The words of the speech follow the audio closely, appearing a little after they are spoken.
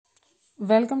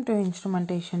Welcome to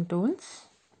Instrumentation Tools.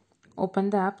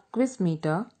 Open the app Quiz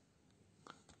Meter.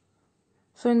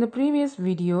 So in the previous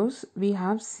videos, we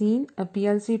have seen a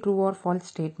PLC true or false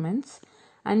statements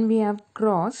and we have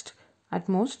crossed at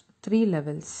most 3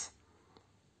 levels.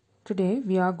 Today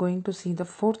we are going to see the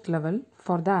 4th level.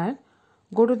 For that,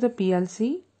 go to the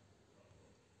PLC.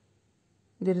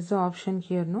 There is an option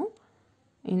here,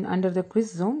 under the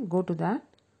quiz zone, go to that.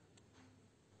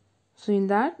 So in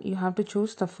that you have to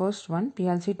choose the first one,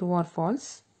 PLC true or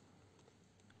false.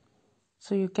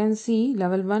 So you can see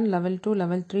level 1, level 2,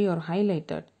 level 3 are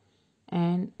highlighted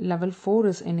and level 4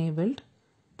 is enabled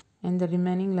and the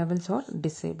remaining levels are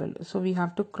disabled. So we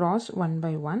have to cross one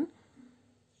by one.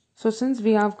 So since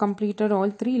we have completed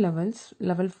all 3 levels,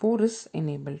 level 4 is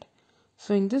enabled.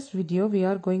 So in this video we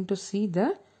are going to see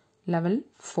the level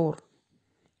 4.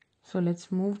 So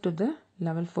let's move to the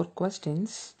level 4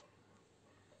 questions.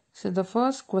 So the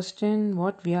first question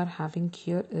what we are having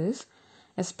here is,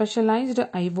 a specialized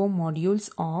I/O modules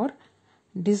are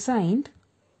designed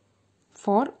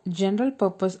for general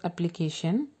purpose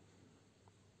application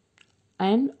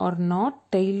and are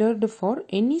not tailored for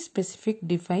any specific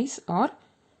device or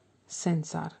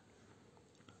sensor.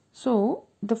 So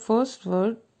the first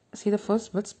word,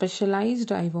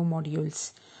 specialized I/O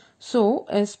modules. So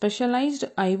a specialized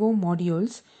I/O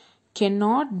modules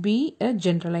cannot be a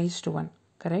generalized one,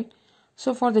 correct?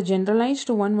 So for the generalized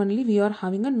one only, we are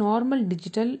having a normal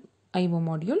digital I/O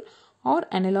module or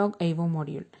analog I/O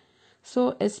module.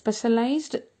 So a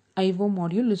specialized I/O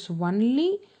module is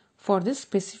only for the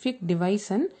specific device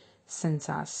and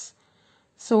sensors.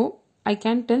 So I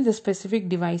can tell the specific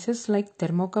devices like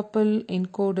thermocouple,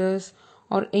 encoders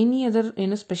or any other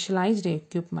specialized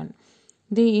equipment.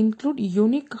 They include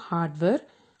unique hardware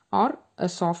or a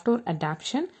software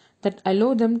adaptation that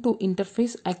allow them to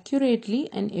interface accurately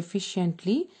and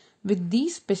efficiently with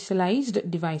these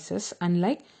specialized devices,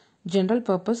 unlike general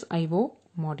purpose I/O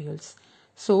modules.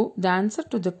 So the answer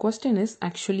to the question is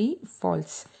actually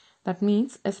false. That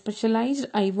means a specialized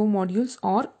I/O modules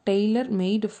are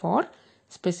tailor-made for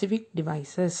specific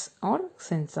devices or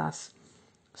sensors.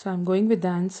 So I'm going with the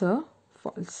answer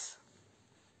false.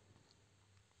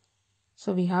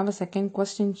 So we have a second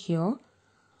question here.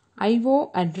 I/O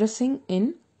addressing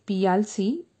in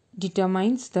PLC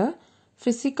determines the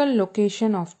physical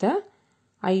location of the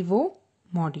I/O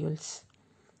modules.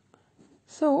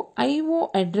 So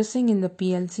I/O addressing in the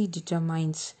PLC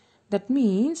determines. That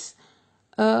means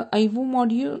I/O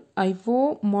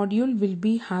module will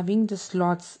be having the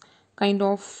slots, kind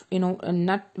of a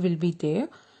nut will be there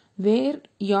where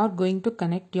you are going to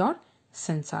connect your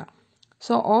sensor.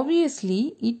 So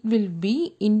obviously it will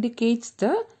be indicates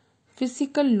the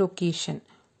physical location.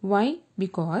 Why?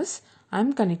 Because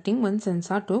I'm connecting one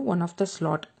sensor to one of the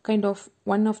slot, kind of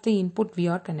one of the input we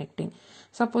are connecting.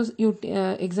 Suppose you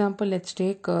example, let's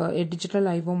take a digital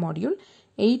I/O module,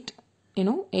 8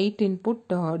 input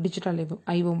digital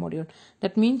I/O module.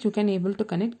 That means you can able to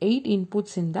connect 8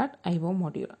 inputs in that I/O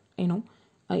module,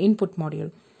 input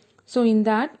module. So in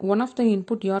that, one of the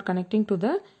input you are connecting to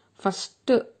the first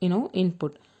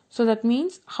input. So that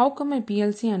means how come a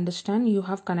PLC understand you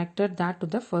have connected that to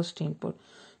the first input?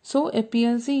 So a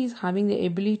PLC is having the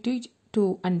ability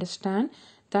to understand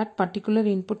that particular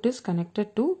input is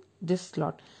connected to this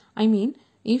slot. I mean,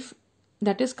 if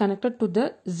that is connected to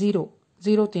the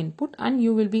zeroth input, and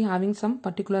you will be having some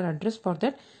particular address for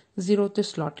that zeroth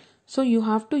slot. So you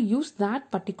have to use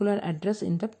that particular address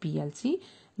in the PLC.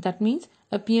 That means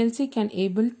a PLC can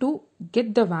able to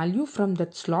get the value from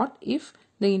that slot if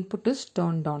the input is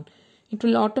turned on. It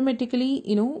will automatically,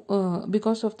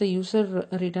 because of the user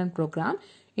written program,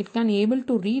 it can able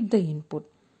to read the input.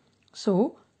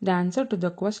 So the answer to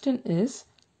the question is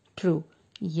true.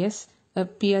 Yes, a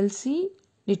PLC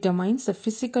determines the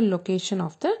physical location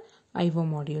of the I/O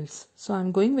modules. So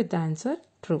I'm going with the answer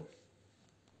true.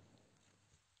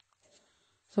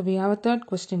 So we have a third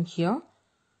question here.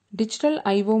 Digital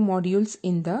I/O modules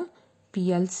in the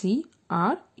PLC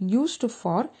are used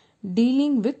for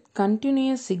dealing with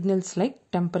continuous signals like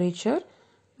temperature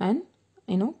and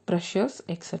pressures,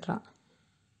 etc.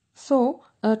 So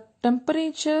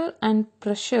temperature and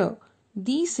pressure,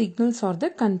 these signals are the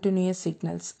continuous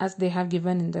signals, as they have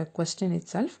given in the question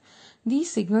itself.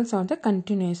 These signals are the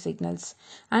continuous signals,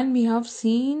 and we have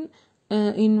seen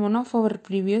in one of our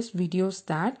previous videos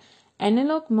that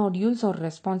analog modules are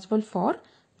responsible for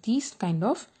these kind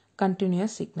of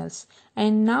continuous signals.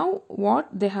 And now what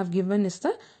they have given is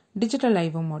the digital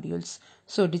I/O modules.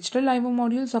 So digital I/O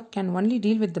modules can only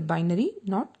deal with the binary,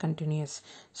 not continuous.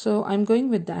 So I'm going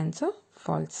with the answer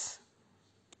false.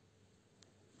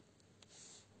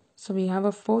 So we have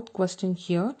a fourth question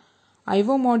here.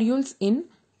 I/O modules in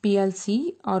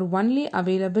PLC are only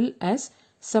available as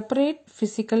separate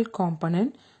physical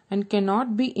component and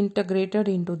cannot be integrated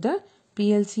into the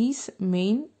PLC's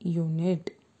main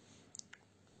unit.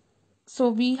 So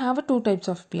we have two types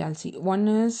of PLC. One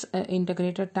is an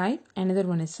integrated type, another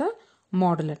one is a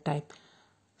modular type.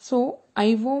 So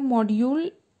I/O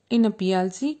module in a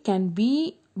PLC can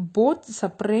be both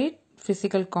separate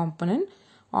physical component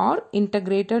or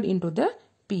integrated into the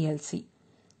PLC.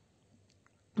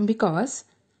 Because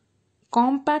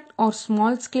compact or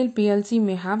small scale PLC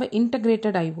may have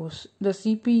integrated I/Os, the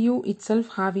CPU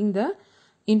itself having the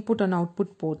input and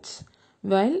output ports,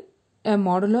 while a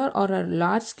modular or a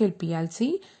large scale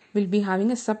PLC will be having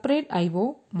a separate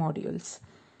I/O modules.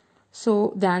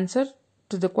 So the answer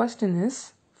to the question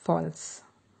is false.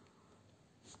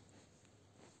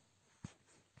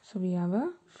 So we have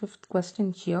a fifth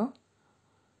question here.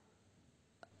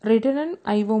 Redundant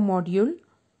I/O module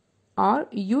are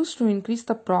used to increase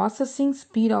the processing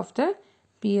speed of the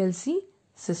PLC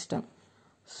system.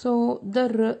 So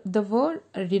the word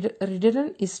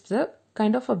redundant is the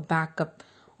kind of a backup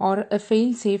or a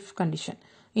fail-safe condition.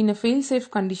 In a fail-safe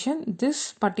condition,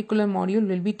 this particular module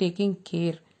will be taking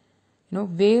care,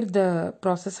 where the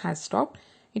process has stopped,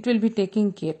 it will be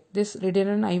taking care. This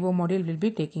redundant I/O module will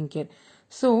be taking care.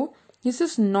 So this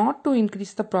is not to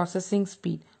increase the processing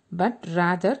speed, but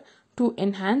rather to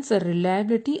enhance the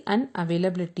reliability and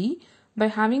availability by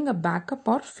having a backup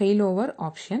or failover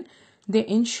option. They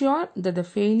ensure that the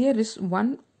failure is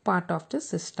one part of the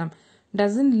system,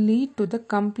 doesn't lead to the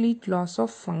complete loss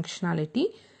of functionality,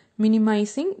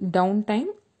 minimizing downtime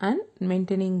and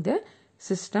maintaining the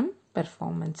system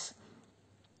performance.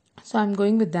 So I'm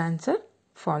going with the answer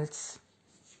false.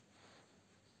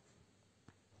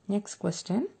 Next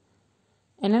question.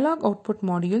 Analog output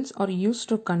modules are used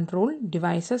to control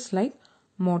devices like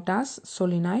motors,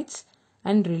 solenoids,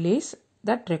 and relays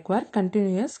that require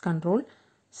continuous control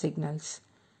signals.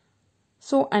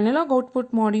 So analog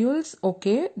output modules,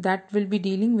 okay, that will be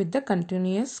dealing with the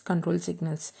continuous control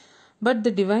signals. But the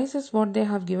devices what they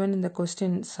have given in the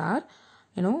questions are,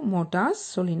 motors,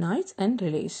 solenoids, and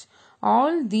relays.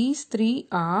 All these three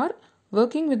are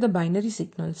working with the binary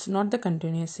signals, not the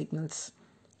continuous signals.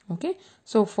 Okay,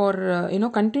 so for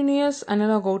continuous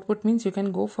analog output means you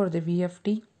can go for the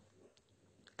VFD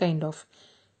kind of.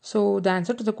 So the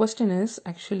answer to the question is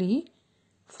actually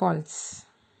false.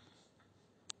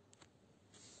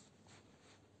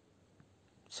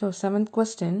 So seventh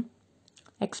question,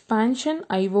 expansion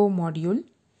I/O module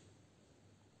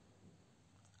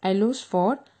allows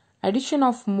for addition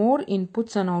of more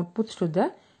inputs and outputs to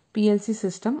the PLC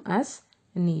system as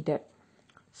needed.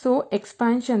 So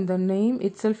expansion, the name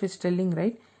itself is telling,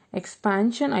 right?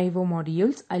 Expansion I/O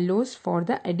modules allows for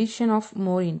the addition of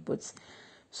more inputs.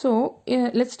 So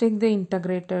let's take the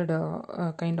integrated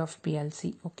kind of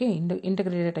PLC. Okay, in the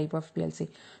integrated type of PLC,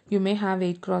 you may have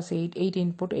 8x8, 8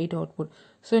 input, 8 output.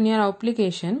 So in your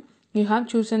application, you have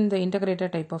chosen the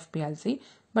integrated type of PLC,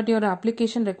 but your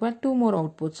application requires 2 more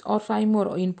outputs or 5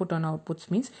 more input and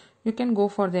outputs, means you can go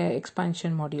for the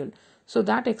expansion module. So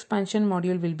that expansion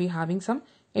module will be having some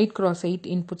 8x8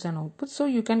 inputs and outputs. So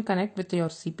you can connect with your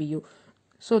CPU.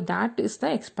 So that is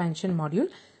the expansion module.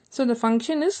 So the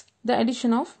function is the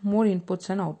addition of more inputs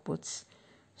and outputs.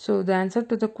 So the answer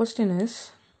to the question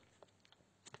is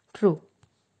true.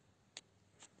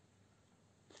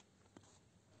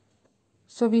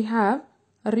 So we have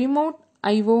a remote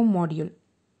I/O module.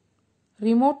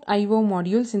 Remote I/O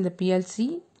modules in the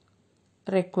PLC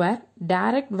require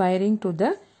direct wiring to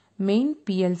the main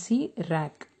PLC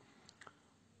rack.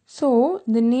 So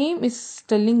the name is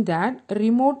telling that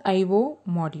remote I/O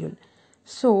module.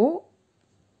 So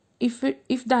if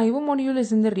the I/O module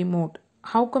is in the remote,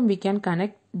 how come we can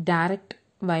connect direct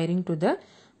wiring to the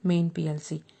main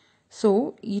PLC?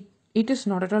 So it is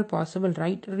not at all possible,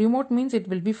 right? Remote means it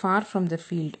will be far from the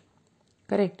field,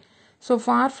 correct? So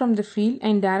far from the field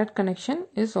and direct connection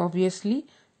is obviously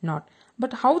not.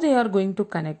 But how they are going to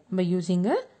connect? By using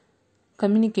a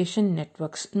communication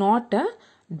networks, not a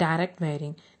direct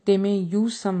wiring. They may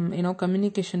use some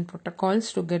communication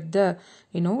protocols to get the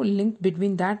link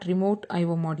between that remote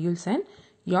I/O modules and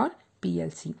your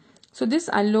PLC. So this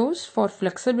allows for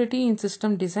flexibility in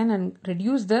system design and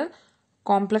reduce the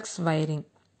complex wiring,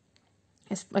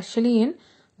 especially in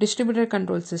distributed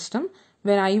control system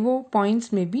where I/O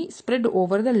points may be spread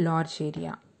over the large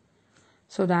area.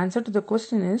 So the answer to the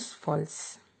question is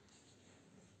false.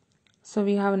 So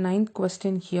we have a ninth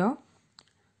question here.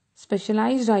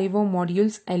 Specialized I/O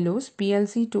modules allows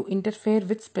PLC to interfere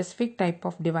with specific type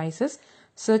of devices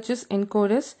such as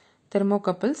encoders,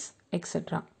 thermocouples,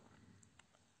 etc.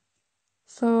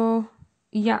 So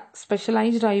Yeah,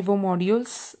 specialized IO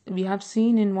modules, we have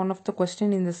seen in one of the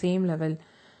question in the same level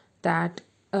that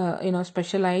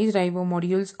specialized IO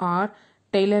modules are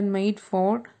tailor-made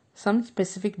for some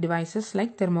specific devices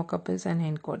like thermocouples and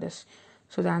encoders.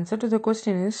 So the answer to the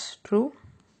question is true.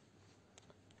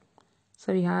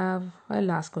 So we have a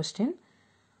last question.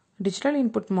 Digital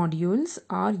input modules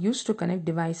are used to connect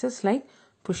devices like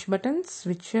push buttons,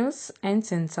 switches and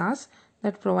sensors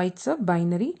that provides a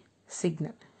binary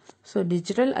signal. So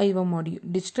digital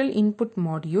input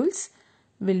modules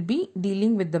will be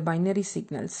dealing with the binary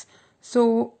signals.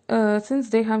 So since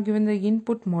they have given the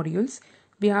input modules,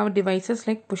 we have devices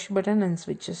like push button and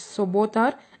switches. So both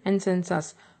are and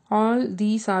sensors. All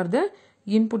these are the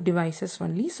input devices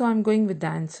only. So I'm going with the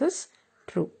answers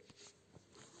true.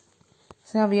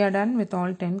 So we are done with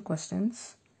all 10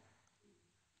 questions.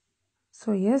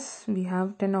 So yes, we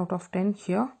have 10 out of 10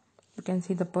 here. You can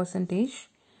see the percentage.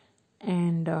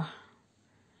 And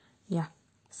yeah,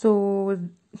 so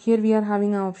here we are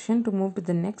having an option to move to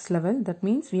the next level. That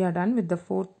means we are done with the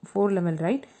four level,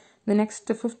 right? The next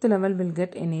fifth level will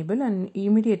get enabled and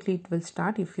immediately it will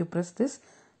start if you press this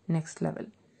next level.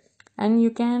 And you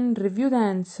can review the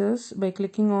answers by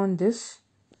clicking on this.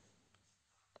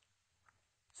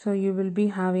 So you will be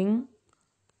having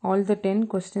all the 10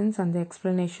 questions and the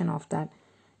explanation of that.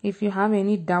 If you have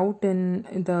any doubt in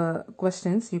the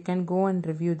questions, you can go and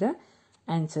review the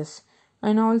answers.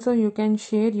 And also you can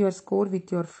share your score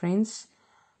with your friends,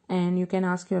 and you can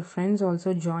ask your friends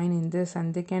also join in this,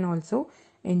 and they can also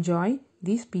enjoy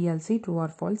these PLC true or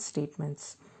false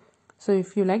statements. So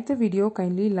if you like the video,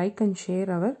 kindly like and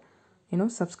share our,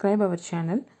 subscribe our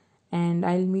channel, and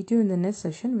I'll meet you in the next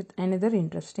session with another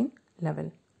interesting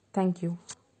level. Thank you.